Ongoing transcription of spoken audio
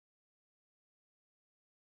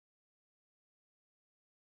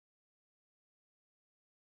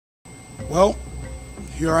Well,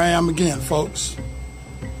 here I am again, folks.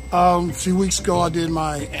 A few weeks ago, I did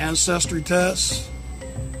my ancestry test,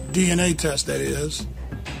 DNA test, that is.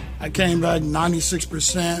 I came back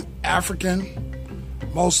 96% African,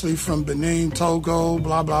 mostly from Benin, Togo,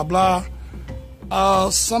 blah, blah, blah.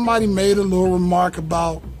 Somebody made a little remark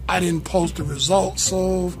about I didn't post the results,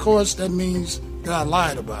 so of course that means that I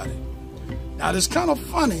lied about it. Now, it's kind of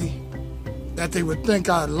funny that they would think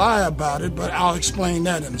I'd lie about it, but I'll explain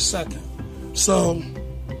that in a second. So,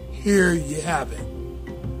 here you have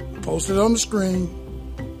it. Posted on the screen.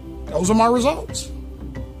 Those are my results.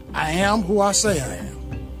 I am who I say I am.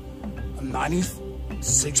 I'm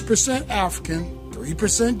 96% African,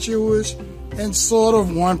 3% Jewish, and sort of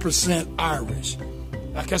 1% Irish.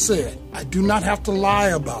 Like I said, I do not have to lie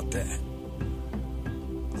about that.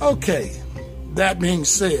 Okay, that being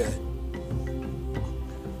said,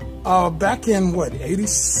 back in what,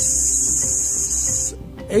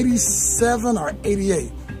 87 or 88,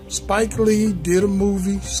 Spike Lee did a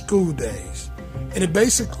movie, School Days, and it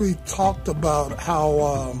basically talked about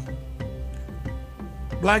how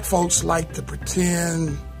black folks like to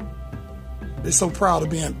pretend they're so proud of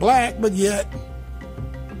being black, but yet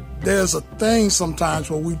there's a thing sometimes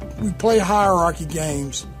where we play hierarchy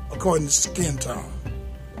games according to skin tone.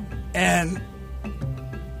 And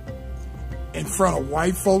in front of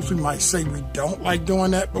white folks, we might say we don't like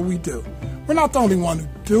doing that, but we do. We're not the only one who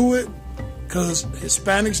do it, because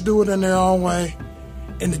Hispanics do it in their own way.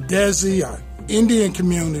 In the Desi or Indian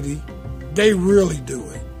community, they really do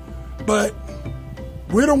it. But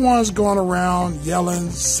we're the ones going around yelling,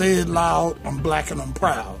 say it loud, I'm black and I'm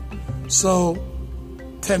proud. So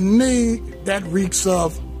to me, that reeks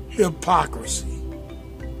of hypocrisy.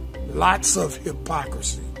 Lots of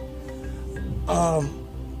hypocrisy. I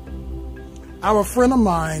have a friend of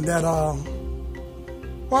mine that, I'm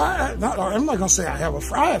not going to say I have a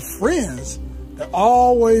friend. I have friends that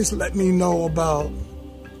always let me know about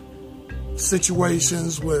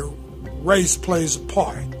situations where race plays a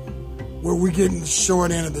part, where we're getting the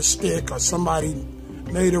short end of the stick or somebody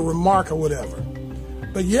made a remark or whatever.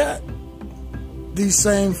 But yet, these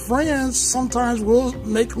same friends sometimes will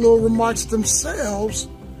make little remarks themselves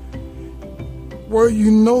where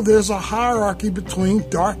you know there's a hierarchy between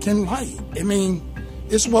dark and light. I mean,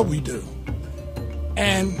 it's what we do.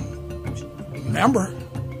 And remember,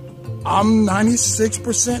 I'm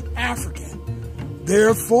 96% African.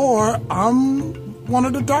 Therefore, I'm one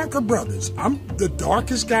of the darker brothers. I'm the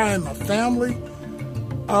darkest guy in my family.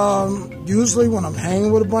 Usually when I'm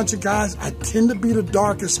hanging with a bunch of guys, I tend to be the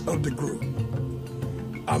darkest of the group.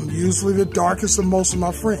 I'm usually the darkest of most of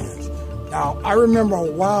my friends. Now, I remember a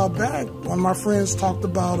while back, one of my friends talked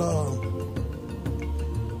about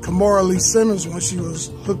Kamora Lee Simmons when she was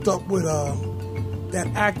hooked up with that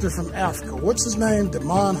actor from Africa. What's his name?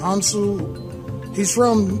 Damon Hansu. He's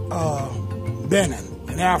from Benin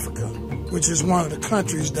in Africa, which is one of the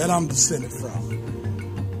countries that I'm descended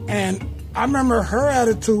from. And I remember her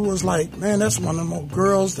attitude was like, man, that's one of them old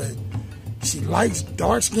girls that she likes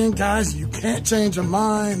dark-skinned guys. You can't change her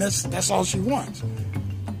mind. That's all she wants.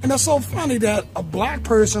 And that's so funny that a black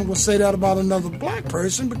person would say that about another black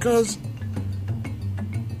person, because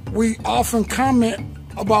we often comment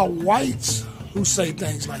about whites who say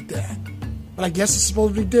things like that. But I guess it's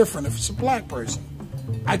supposed to be different if it's a black person.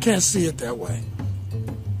 I can't see it that way.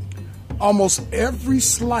 Almost every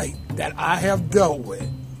slight that I have dealt with,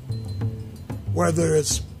 whether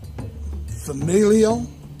it's familial,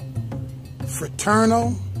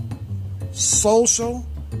 fraternal, social,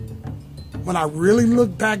 when I really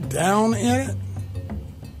look back down in it,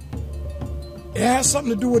 it has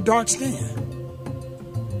something to do with dark skin.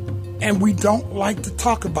 And we don't like to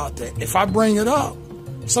talk about that. If I bring it up,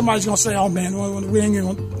 somebody's going to say, oh man, we ain't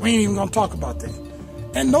even going to talk about that.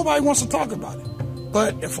 And nobody wants to talk about it.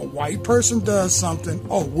 But if a white person does something,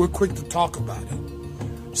 oh, we're quick to talk about it.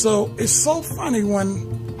 So it's so funny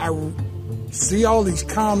when I see all these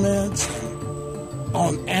comments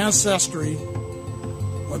on Ancestry,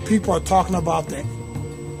 when people are talking about that,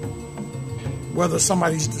 whether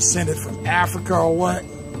somebody's descended from Africa or what,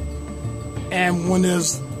 and when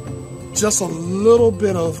there's just a little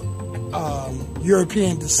bit of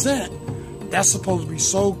European descent, that's supposed to be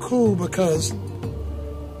so cool because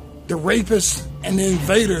the rapists and the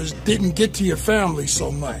invaders didn't get to your family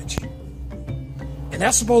so much. And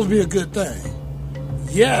that's supposed to be a good thing.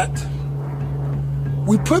 Yet,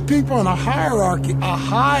 we put people in a hierarchy, a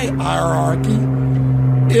high hierarchy,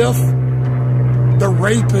 if the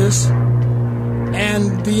rapists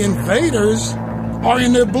and the invaders are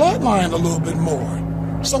in their bloodline a little bit more.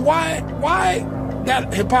 So why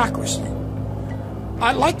that hypocrisy?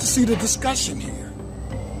 I'd like to see the discussion here.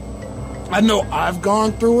 I know I've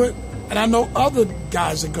gone through it, and I know other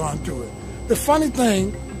guys have gone through it. The funny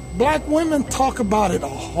thing, black women talk about it a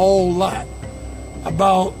whole lot,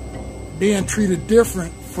 about being treated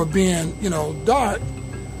different for being, dark.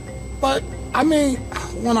 But, I mean,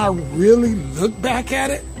 when I really look back at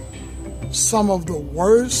it, some of the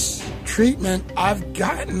worst treatment I've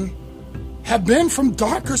gotten have been from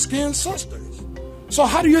darker skinned sisters. So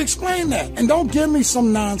how do you explain that? And don't give me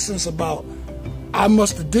some nonsense about I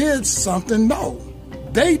must have did something. No,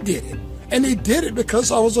 they did it. And they did it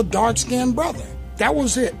because I was a dark skinned brother. That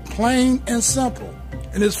was it, plain and simple.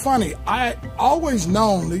 And it's funny, I always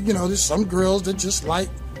known that, there's some girls that just like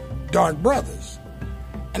dark brothers.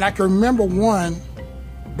 And I can remember one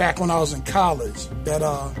back when I was in college that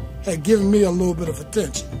had given me a little bit of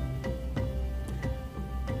attention.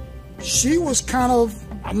 She was kind of,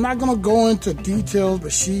 I'm not going to go into details,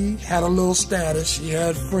 but she had a little status. She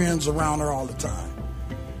had friends around her all the time.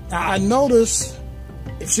 Now, I noticed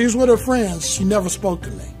if she was with her friends, she never spoke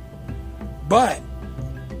to me. But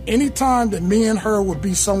anytime that me and her would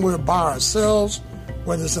be somewhere by ourselves,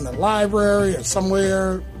 whether it's in the library or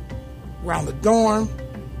somewhere around the dorm,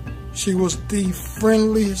 she was the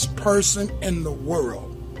friendliest person in the world.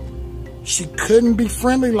 She couldn't be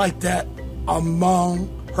friendly like that among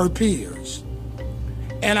her peers.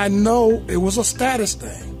 And I know it was a status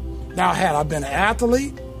thing. Now, had I been an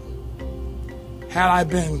athlete, had I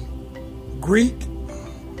been Greek,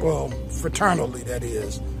 well, fraternally that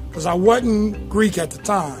is, because I wasn't Greek at the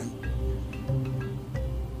time,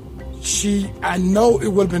 I know it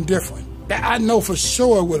would have been different. I know for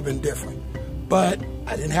sure it would have been different. But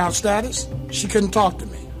I didn't have status. She couldn't talk to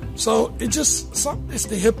me. So it's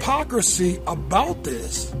the hypocrisy about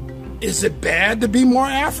this. Is it bad to be more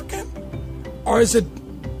African? Or is it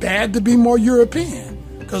bad to be more European?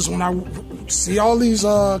 Because when I see all these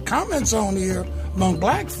comments on here among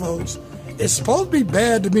black folks, it's supposed to be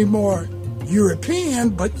bad to be more European,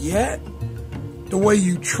 but yet the way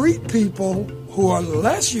you treat people who are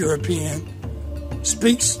less European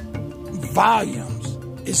speaks volumes.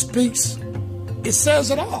 It says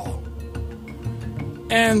it all.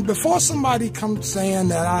 And before somebody comes saying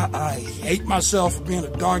that I hate myself for being a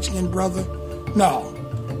dark-skinned brother, no.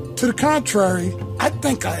 To the contrary, I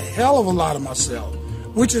think a hell of a lot of myself,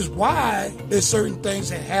 which is why there's certain things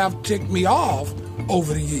that have ticked me off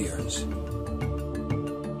over the years.